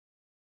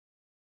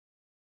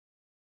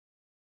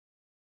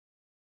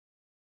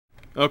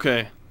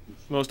Okay,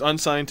 most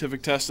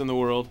unscientific test in the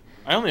world.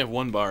 I only have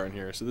one bar in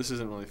here, so this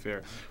isn't really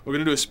fair. We're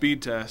going to do a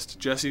speed test.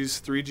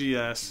 Jesse's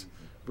 3GS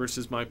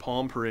versus my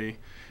Palm Pre.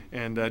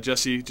 And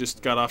Jesse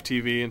just got off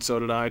TV, and so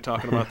did I,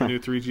 talking about the new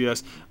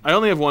 3GS. I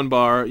only have one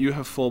bar. You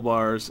have full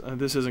bars.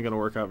 This isn't going to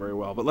work out very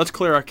well. But let's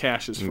clear our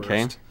caches first.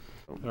 Okay.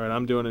 All right,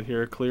 I'm doing it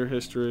here. Clear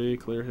history,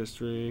 clear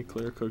history,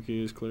 clear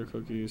cookies, clear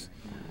cookies.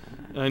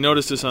 And I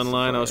noticed this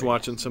online. I was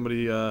watching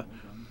somebody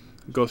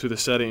go through the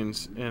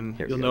settings, and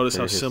you'll notice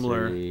how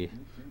similar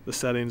the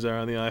settings are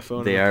on the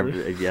iPhone. They are,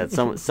 yeah.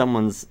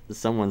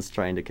 Someone's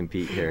trying to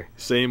compete here.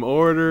 Same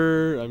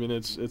order. I mean,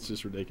 it's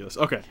just ridiculous.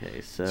 Okay.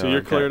 So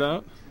you're cleared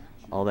out.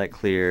 All that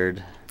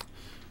cleared.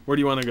 Where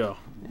do you want to go?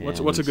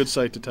 What's a good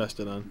site to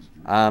test it on?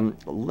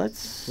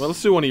 Let's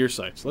do one of your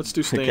sites. Let's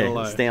do Staying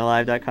Alive.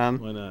 StayingAlive.com.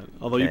 Why not?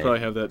 Although you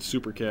probably have that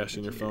super cache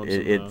in your phone.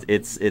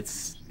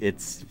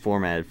 It's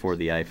formatted for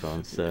the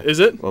iPhone. So is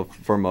it? Well,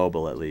 for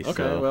mobile at least.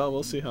 Okay. So. Well,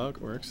 we'll see how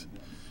it works.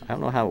 I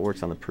don't know how it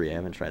works on the Pre. I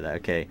haven't tried that.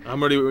 Okay.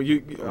 I'm ready.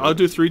 I'll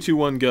do 3, 2,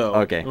 1, go.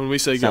 Okay. When we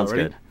say go, Sounds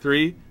ready? good.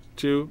 3,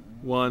 2,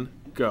 1,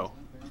 go.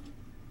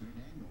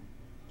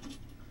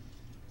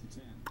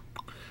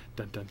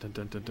 Dun, dun, dun,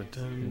 dun, dun, dun,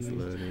 dun. It's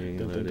loading,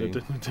 Dun, dun, dun,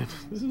 dun, dun, dun.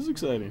 This is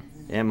exciting.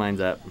 And mine's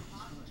up.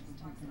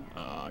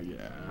 Oh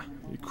yeah,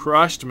 you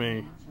crushed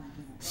me.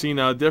 See,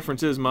 now the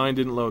difference is mine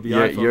didn't load the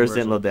iPhone. Yours version.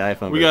 didn't load the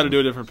iPhone. We got to do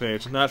a different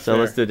page. Not so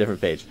fair. let's do a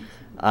different page.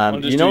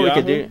 You know what we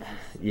could do?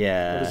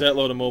 Yeah. Or does that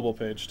load a mobile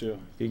page too?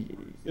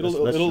 It'll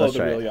load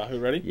the real Yahoo.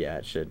 Ready? Yeah,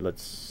 it should.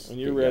 Let's. When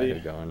you're ready.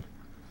 Going.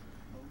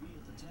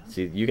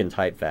 See, you can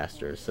type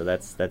faster, so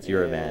that's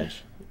your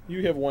advantage.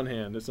 You have one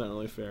hand. It's not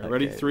really fair. Okay,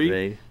 ready? 3.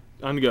 Ready?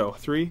 On go.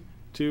 3,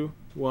 2,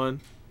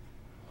 1.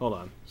 Hold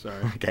on.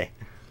 Sorry. Okay.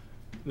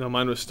 No,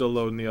 mine was still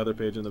loading the other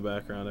page in the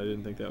background. I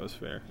didn't think that was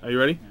fair. Are you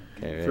ready?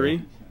 Okay. Ready.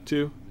 3,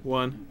 2,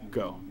 1,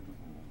 go.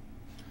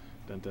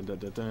 Dun, dun, dun,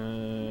 dun,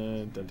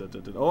 dun, dun, dun,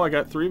 dun, dun. Oh, I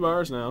got 3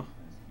 bars now.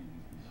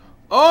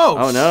 Oh!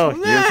 Oh no!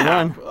 Snap! Here's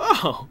one.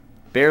 Oh!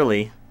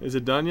 Barely. Is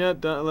it done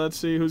yet? Let's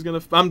see who's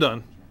gonna. I'm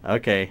done.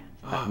 Okay.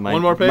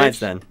 One more page. Mine's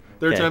done.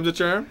 Third time's a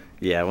charm.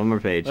 Yeah, one more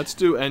page. Let's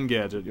do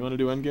Engadget. You want to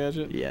do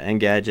Engadget? Yeah,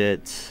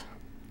 Engadget.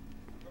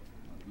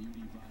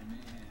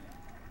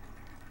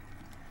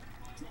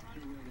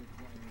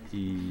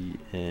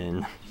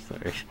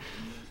 Sorry.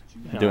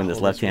 Doing this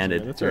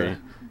left-handed. That's all right.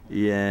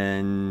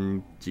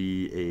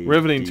 E-N-G-A.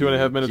 Riveting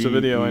 2.5 minutes of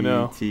video, I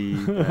know.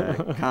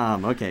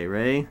 .com. Okay,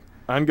 ready?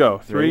 On go.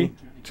 3,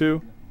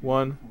 2,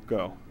 1,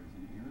 go.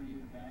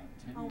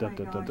 Dun,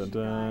 dun, dun, dun,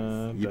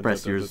 dun, You dun,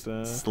 pressed dun, yours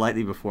dun, dun.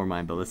 slightly before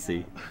mine, but let's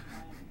see.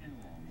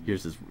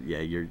 Yours is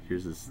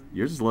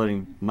yours is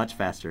loading much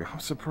faster. I'm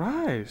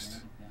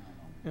surprised.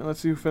 And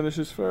let's see who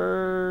finishes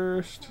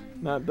first.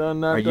 Not done,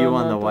 not Are done. you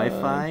on the done.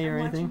 Wi-Fi or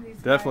anything?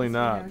 Definitely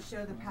not.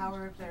 Show the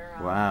power of their,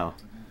 Wow.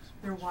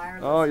 their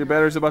wireless. Oh, your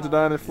battery's about to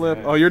die on a flip.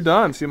 Oh, you're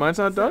done. See, mine's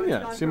not done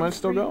yet. See, mine's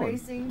still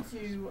going.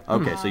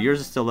 Okay, so yours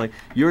is still like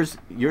yours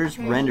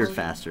rendered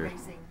faster.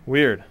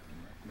 Weird.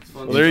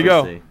 Well, there you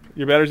go.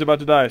 Your battery's about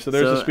to die. So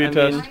there's the speed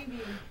test.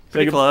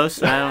 Pretty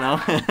close. I don't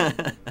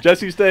know.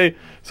 Jesse, stay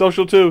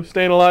social too.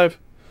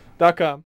 StayingAlive.com.